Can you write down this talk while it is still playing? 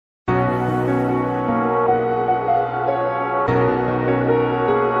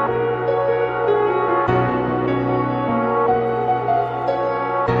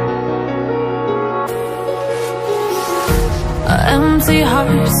empty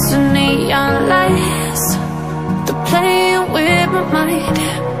hearts and neon lights. They're playing with my mind.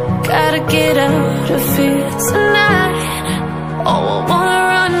 Gotta get out of here tonight. Oh, I wanna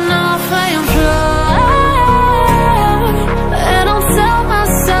run off and fly. And I'll tell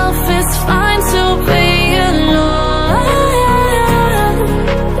myself it's fine to be alone,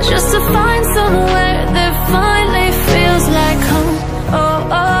 just to find somewhere that finally feels like home.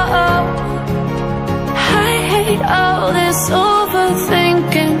 Oh, oh, oh. I hate all this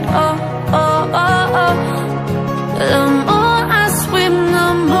overthinking. Oh, oh, oh, oh. The more I swim, the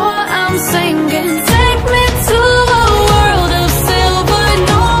more I'm sinking. Take me to a world of silver.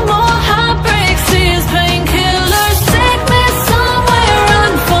 No more heartbreaks, tears, painkillers. Take me somewhere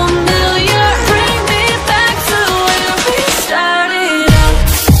unfamiliar. Bring me back to where we started out.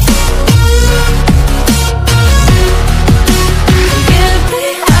 Get me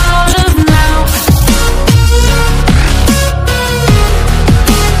out of now,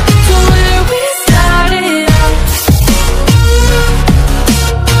 to where we started out.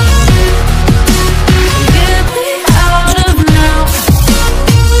 Get me out of now,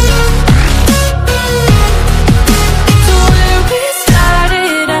 to where we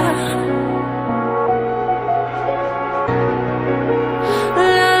started out.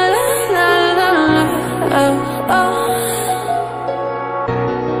 La la la la, oh, oh.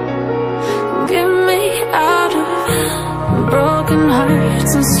 Get me out of broken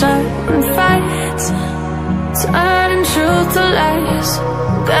hearts and starting fights, turning truth to lies.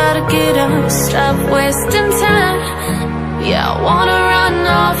 Gotta get up, stop wasting time. Yeah, I wanna run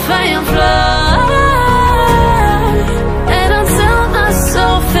off and fly. And I'll tell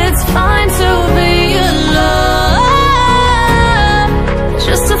myself it's fine to be alone,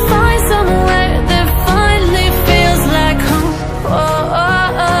 just to find somewhere that finally feels like home. Oh,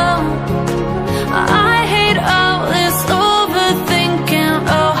 oh, oh. I hate all this overthinking.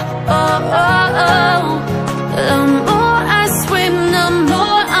 Oh, oh, oh, oh. The more I swim, the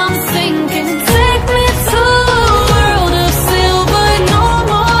more I'm sinking. Take me to a world of silver. No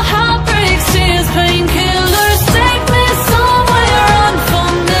more heartbreaks, tears,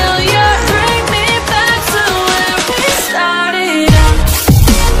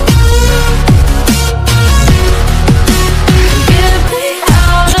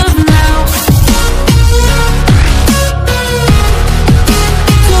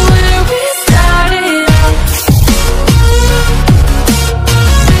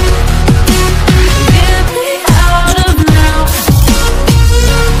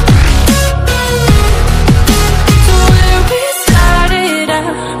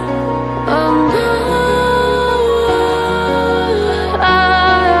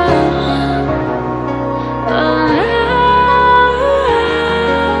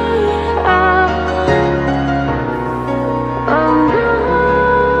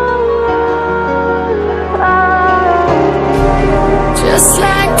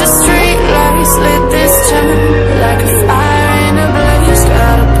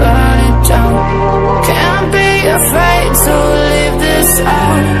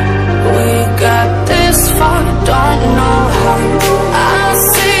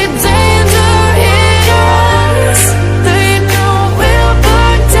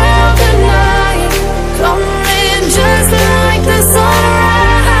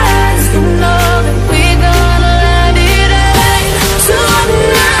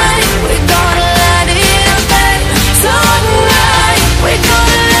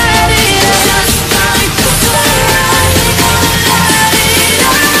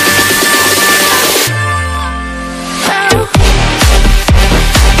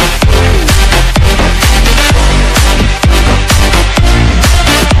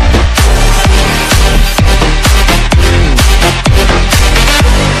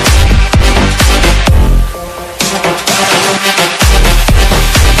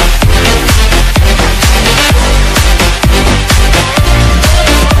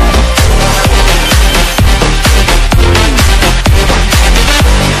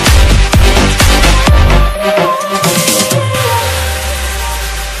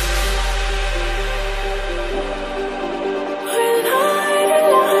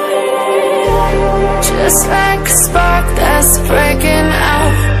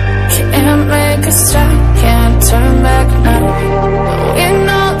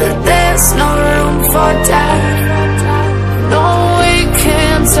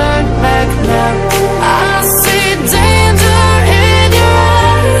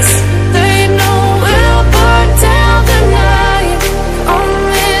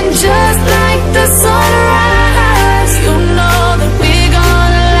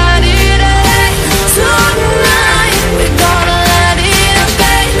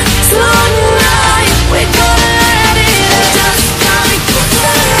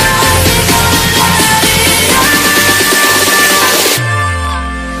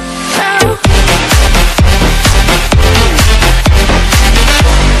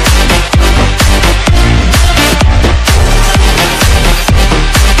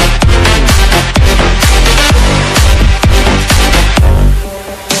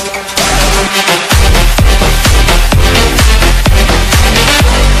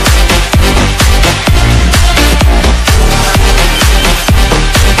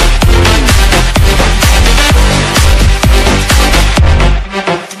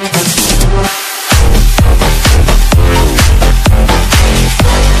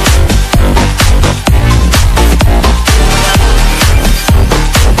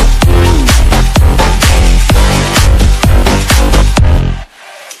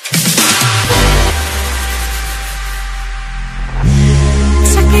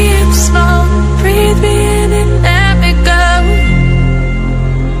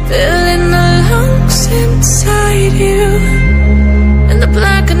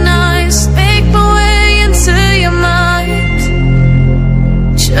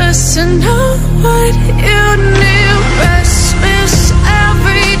 just to know what you knew. Restless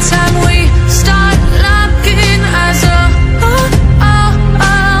every time we start locking eyes.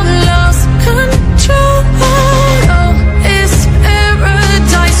 Lost control. Oh, it's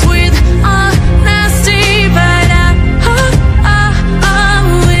paradise with honesty, but I'm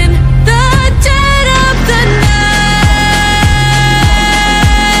in the dead of the night.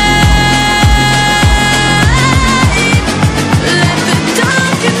 Let the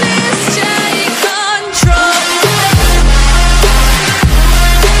darkness take control.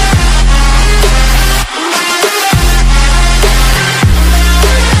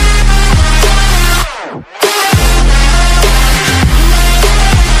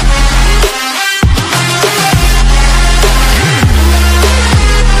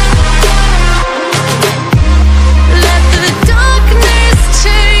 Let the darkness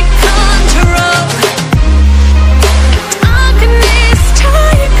take control. Darkness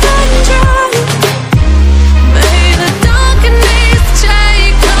take control. May the darkness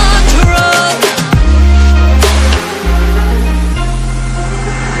take control.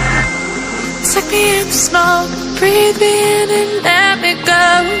 Take me in the smoke, breathe me in and let me go.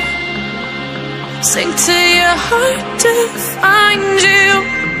 Sink to your heart to find you.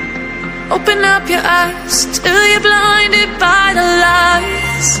 Open up your eyes till you're blinded by the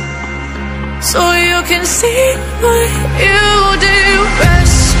lies, so you can see what you do.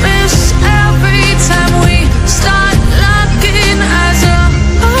 Restless every time we start locking eyes.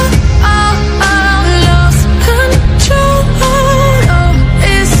 Lost control. Oh,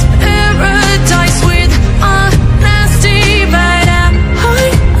 it's paradise with honesty, but I'm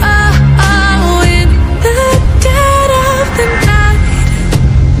in the dead of the night.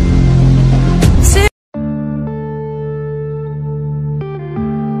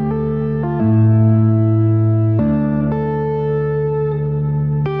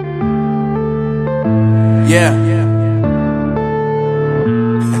 Yeah.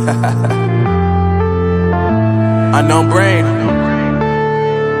 Unknown Brain,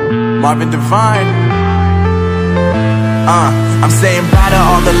 Marvin Divine. I'm saying bye to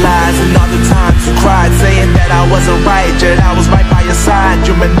all the lies and all the times you cried, saying that I wasn't right, yet I was right by your side.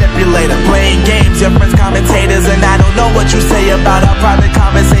 You manipulator, playing games, your friends commentators, and I don't know what you say about our private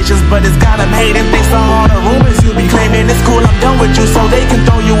conversations, but it's got them hating. Thanks to all the rumors you be claiming. It's cool, I'm done with you, so they can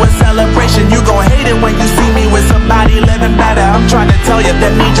throw you a celebration. You gon' hate it when you see me with somebody living better. I'm trying to tell you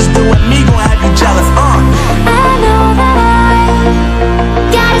that me just doing me gon' have you jealous. I know that I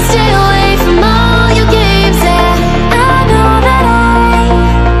gotta stay away from all your games, yeah. I know that I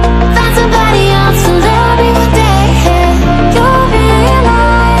found somebody else to love me one day, yeah. You'll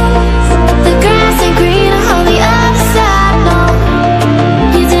realize the grass ain't greener on the other side, no.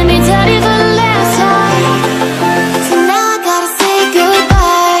 You did me dirty for the last time, so now I gotta say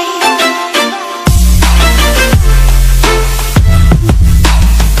goodbye.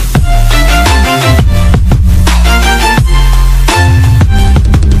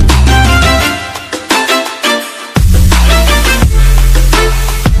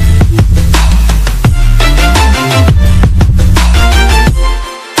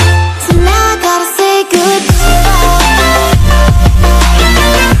 So now I gotta say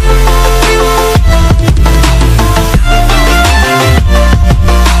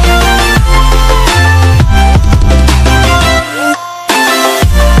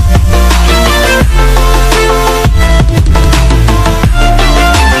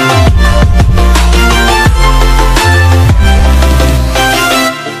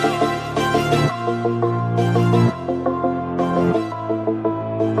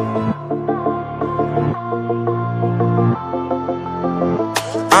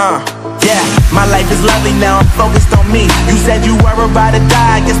Yeah, my life is lovely now, I'm focused on me. You said you were about to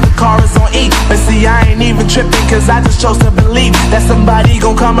die, I guess the car is on E. But see, I ain't even tripping, cause I just chose to believe that somebody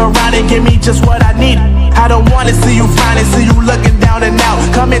gon' come around and give me just what I need. I don't wanna see you finding, see you looking down and out,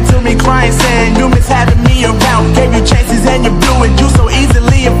 coming to me crying, saying you miss having me around. Gave you chances and you blew it, you so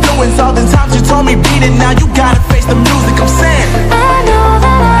easily influenced. All the times you told me beat it, now you gotta